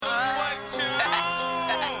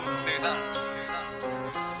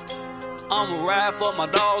I'ma ride for my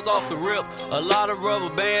dogs off the rip. A lot of rubber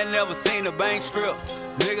band, never seen a bank strip.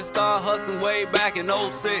 Niggas start hustling way back in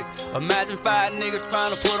 06. Imagine 5 niggas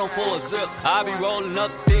trying to put on for a zip. I be rolling up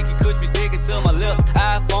the sticky, could be sticking to my lip.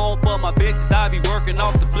 iPhone for my bitches, I be working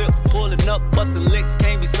off the flip. Pulling up, busting licks,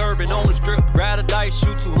 can't be serving on the strip. Grab a dice,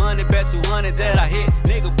 shoot 200, bet 200 that I hit.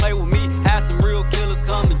 Nigga play with me, have some real killers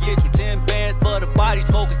come and get you. 10 bands for the body,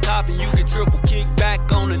 smoke is topping, you get triple. Kick back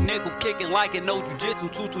on the nickel, kicking like it no jujitsu.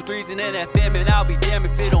 223s and NFM, and I'll be damn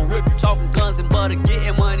if it don't rip you. Talking guns and butter,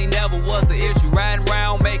 getting money never was the issue. Riding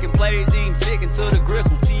around, making plays, eating chicken to the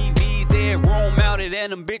gristle. TVs in, room mounted,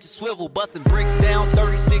 and them bitches swivel. Busting bricks down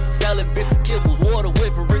 36, selling bits of kibbles. Water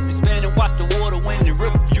whipping, wrist be spinning, watch the water when it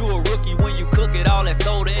ripple. You a rookie when you cook it, all that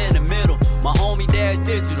soda in the middle. My homie Dash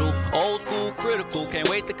Digital, old school critical. Can't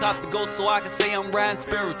wait to cop the ghost so I can say I'm riding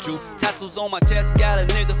spiritual. Tattoos on my chest, got a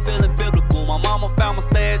nigga feeling biblical. My mama found my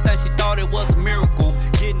stats and she thought it was a miracle.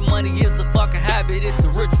 Getting money is a fucking habit, it's the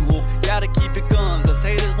ritual. Gotta keep it going, cause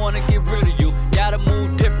haters wanna get rid of you. Gotta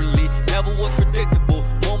move differently, never was predictable.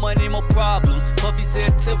 More money, more problems, Puffy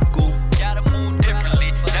says typical. Gotta move differently,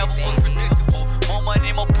 never was predictable. More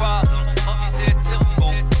money, more problems, Puffy says typical.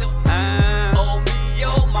 Oh me,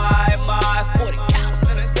 oh my, 40 counts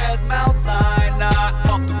in his ass, Mount Sinai.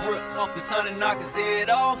 Off the rip, this honey knock his head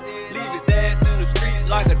off. Leave his ass in the street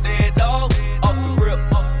like a dead dog. Off the rip,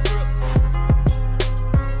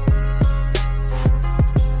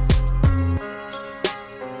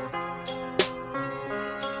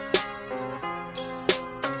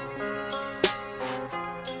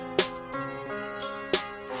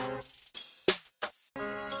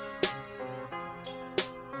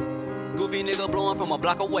 Goofy nigga blowing from a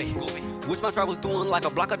block away. Goofy. Wish my trap was doing like a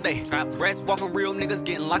block a day. Trap rats walking real niggas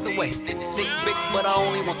getting locked away. Think big, but I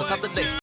only want the top today.